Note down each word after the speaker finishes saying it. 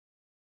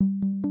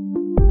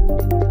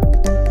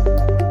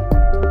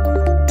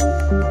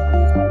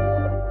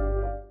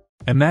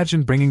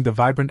Imagine bringing the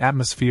vibrant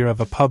atmosphere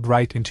of a pub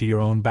right into your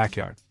own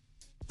backyard.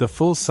 The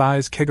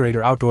full-size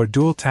Kegerator outdoor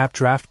dual-tap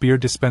draft beer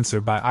dispenser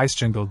by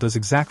IceJungle does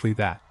exactly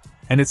that.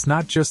 And it's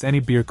not just any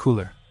beer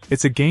cooler,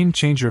 it's a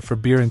game-changer for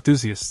beer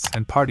enthusiasts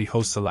and party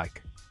hosts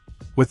alike.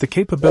 With the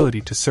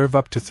capability to serve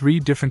up to 3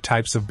 different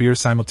types of beer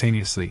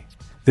simultaneously,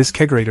 this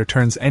Kegerator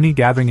turns any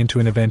gathering into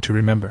an event to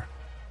remember.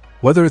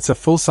 Whether it's a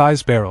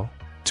full-size barrel,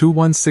 2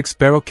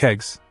 1/6-barrel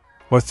kegs,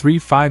 or 3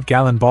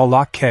 5-gallon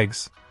ball-lock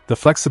kegs, the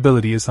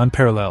flexibility is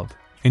unparalleled,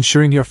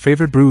 ensuring your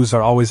favorite brews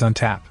are always on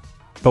tap.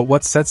 But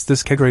what sets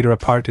this Kegerator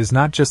apart is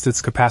not just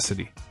its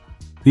capacity.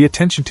 The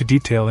attention to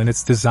detail in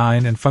its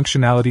design and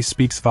functionality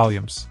speaks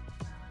volumes.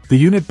 The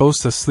unit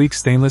boasts a sleek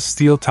stainless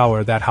steel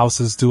tower that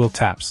houses dual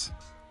taps,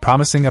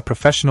 promising a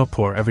professional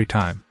pour every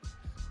time.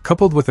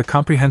 Coupled with a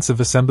comprehensive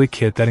assembly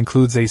kit that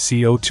includes a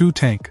CO2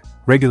 tank,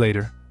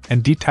 regulator,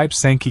 and D-type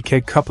Sankey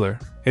keg coupler,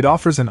 it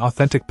offers an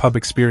authentic pub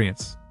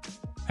experience.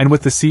 And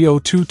with the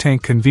CO2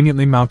 tank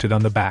conveniently mounted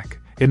on the back,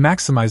 it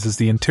maximizes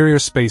the interior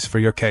space for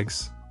your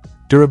kegs.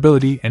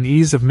 Durability and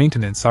ease of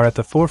maintenance are at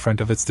the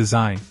forefront of its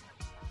design.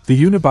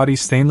 The unibody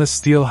stainless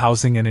steel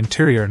housing and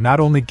interior not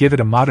only give it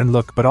a modern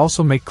look but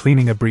also make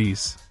cleaning a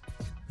breeze.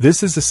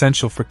 This is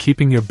essential for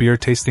keeping your beer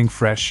tasting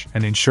fresh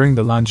and ensuring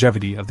the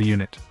longevity of the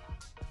unit.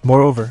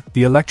 Moreover,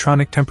 the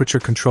electronic temperature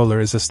controller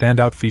is a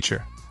standout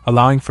feature,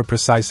 allowing for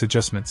precise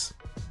adjustments,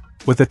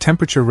 with a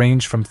temperature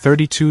range from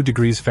 32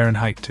 degrees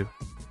Fahrenheit to.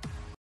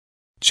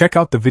 Check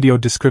out the video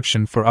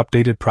description for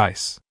updated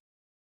price.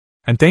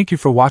 And thank you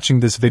for watching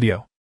this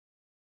video.